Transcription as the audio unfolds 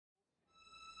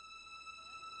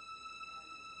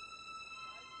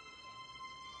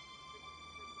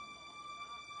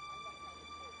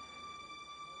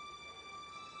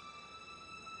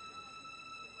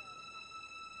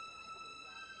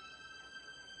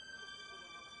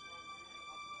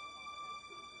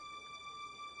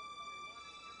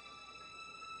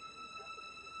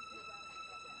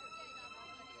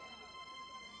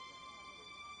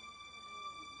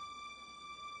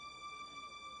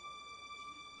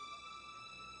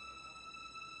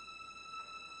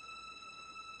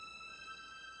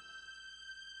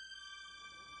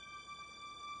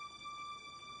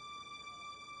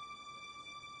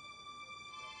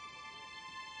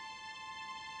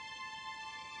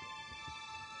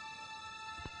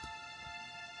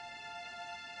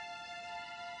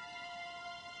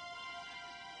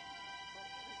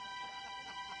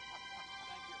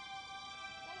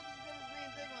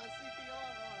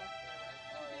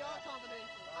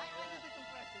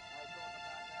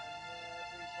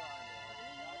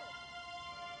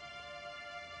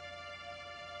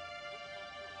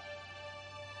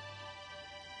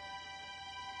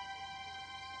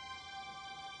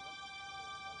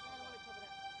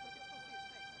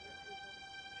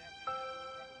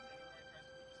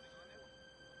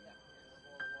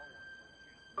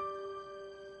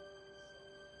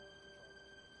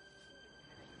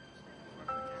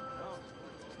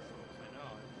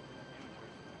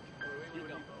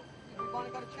want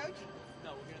to go to church?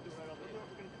 No, we're going to do it right over here.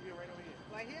 We're going to do it right over here.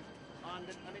 Right here?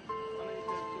 Underneath the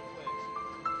two flags.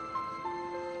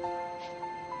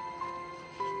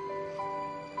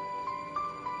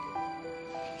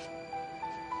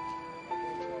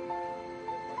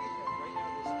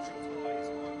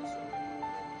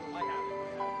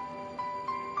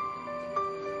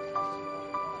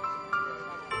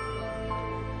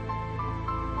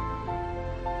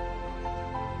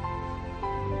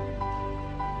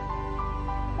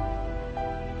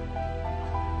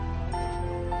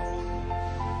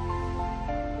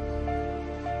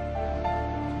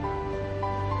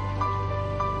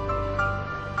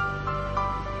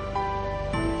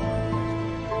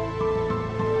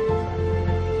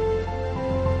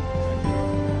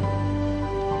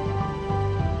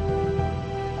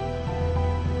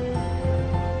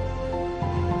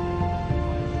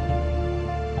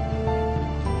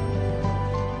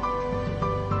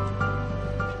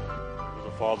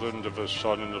 Father, and of the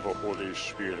Son, and of the Holy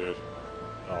Spirit.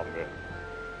 Amen.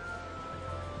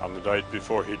 On the night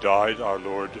before he died, our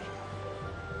Lord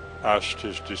asked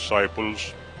his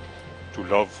disciples to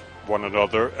love one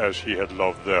another as he had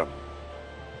loved them.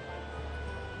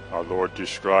 Our Lord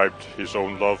described his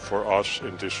own love for us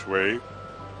in this way: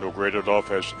 no greater love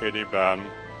has any man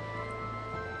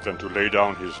than to lay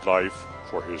down his life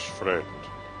for his friend.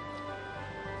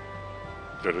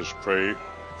 Let us pray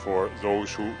for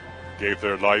those who gave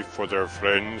their life for their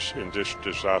friends in this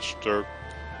disaster,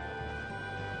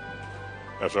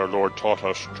 as our Lord taught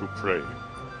us to pray.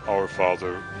 Our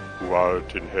Father, who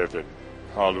art in heaven,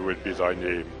 hallowed be thy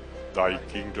name. Thy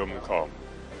kingdom come,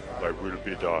 thy will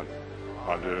be done,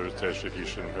 on earth as it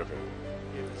is in heaven.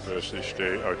 Give us this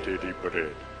day our daily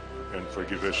bread, and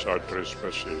forgive us our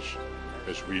trespasses,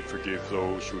 as we forgive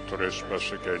those who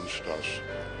trespass against us.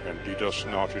 And lead us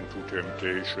not into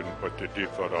temptation, but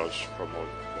deliver us from evil.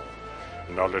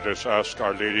 Now let us ask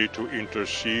Our Lady to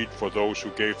intercede for those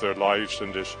who gave their lives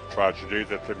in this tragedy,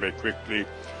 that they may quickly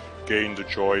gain the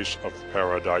joys of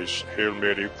paradise. Hail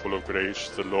Mary, full of grace,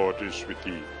 the Lord is with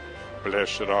thee.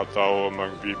 Blessed art thou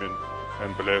among women,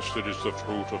 and blessed is the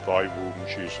fruit of thy womb,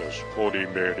 Jesus. Holy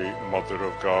Mary, Mother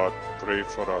of God, pray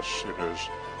for us sinners,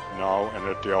 now and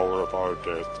at the hour of our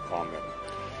death. Amen.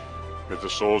 May the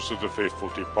souls of the faithful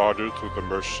departed through the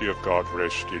mercy of God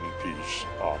rest in peace.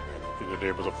 Amen. In the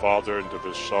name of the Father, and of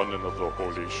the Son, and of the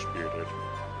Holy Spirit.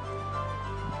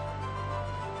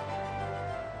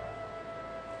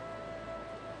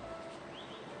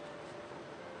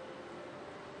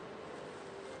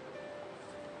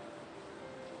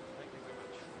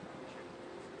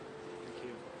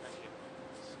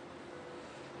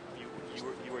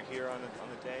 You were here on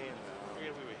the day, and Yeah,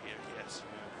 we were here, yes.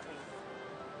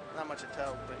 Yeah. Not much to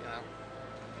tell, but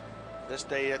this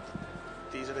day,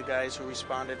 these are the guys who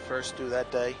responded first to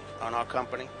that day on our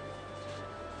company.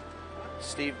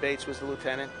 Steve Bates was the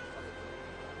lieutenant.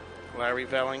 Larry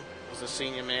Velling was the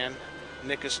senior man.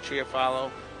 Nicholas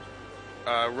Chiafalo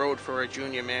rode for a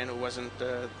junior man who wasn't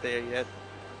there yet.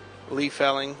 Lee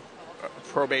Felling, a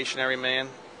probationary man,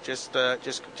 just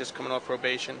coming off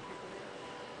probation.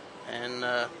 And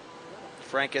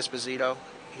Frank Esposito,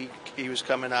 he was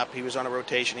coming up. He was on a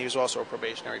rotation. He was also a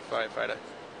probationary firefighter.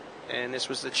 And this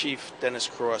was the chief, Dennis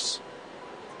Cross.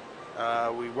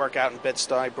 We work out in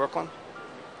Bed-Stuy, Brooklyn.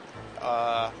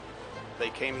 They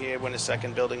came here when the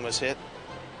second building was hit.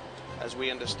 As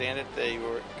we understand it, they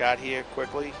got here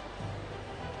quickly.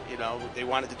 They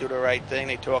wanted to do the right thing.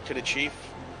 They talked to the chief.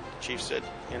 The chief said,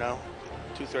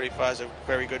 235 is a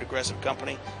very good aggressive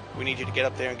company. We need you to get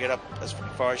up there and get up as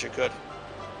far as you could.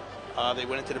 They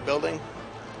went into the building.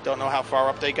 Don't know how far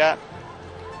up they got.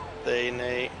 When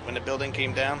the building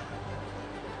came down,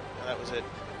 that was it.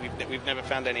 We've never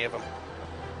found any of them.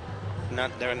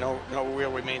 There are no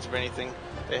real remains of anything.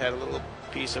 They had a little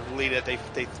piece of lead that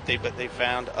they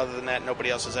found. Other than that, nobody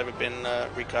else has ever been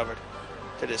recovered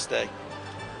to this day.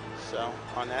 So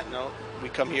on that note, we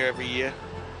come here every year,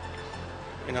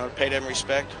 to pay them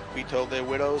respect. We told their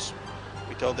widows,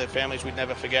 we told their families we'd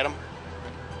never forget them.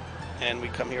 And we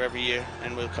come here every year,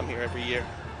 and we'll come here every year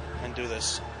and do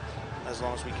this as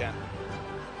long as we can.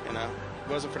 If it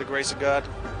wasn't for the grace of God,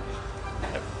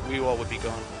 we all would be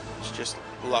gone. It's just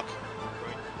luck.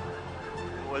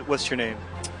 What's your name?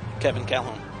 Kevin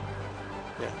Calhoun.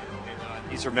 Yeah.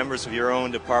 These are members of your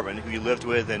own department who you lived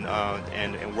with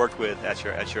and worked with at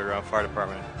your fire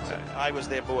department. I was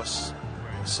their boss,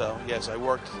 so yes, I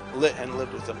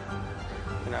lived with them.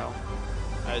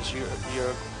 As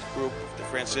your group, the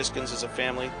Franciscans is a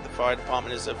family. The fire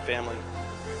department is a family.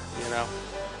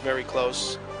 Very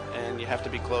close, and you have to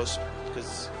be close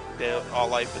because our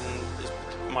life is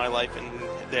my life and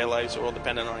their lives are all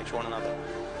dependent on each one another.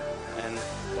 And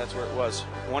that's where it was.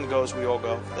 One goes, we all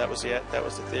go. That was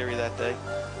the theory that day.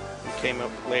 We came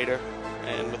up later,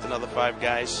 and with another 5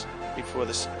 guys before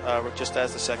this, just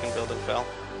as the second building fell.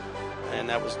 And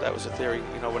that was the theory.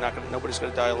 You know, nobody's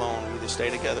gonna die alone. We either stay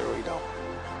together or we don't.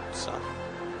 So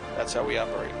that's how we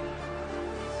operate.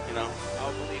 You know,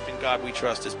 our belief in God we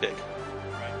trust is big.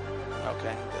 Right.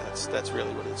 Okay, that's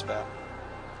really what it's about.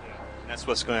 Yeah. And that's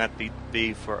what's going to have to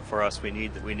be for us. We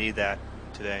need that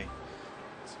today.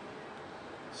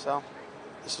 So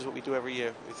this is what we do every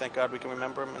year. We thank God we can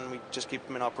remember them, and we just keep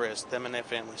them in our prayers, them and their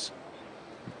families.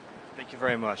 Thank you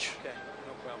very much. Okay,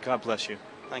 no problem. God bless you.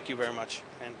 Thank you very much,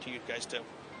 and to you guys too.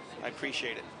 I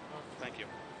appreciate it. Thank you.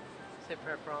 Say a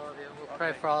prayer for all of you. We'll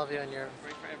pray for all of you and your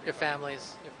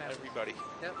families. Everybody.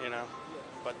 Yep. You know.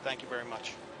 But thank you very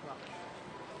much.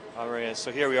 All right.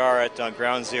 So here we are at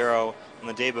Ground Zero on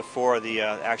the day before the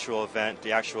actual event,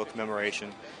 the actual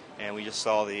commemoration, and we just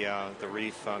saw the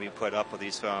wreath be put up with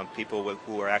these people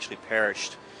who were actually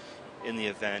perished in the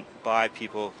event by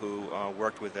people who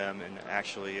worked with them and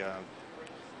actually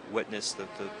witnessed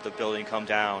the building come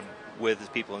down with the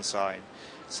people inside.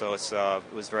 So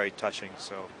it was very touching.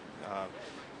 So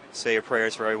say your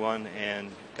prayers for everyone,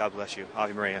 and God bless you.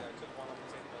 Ave Maria.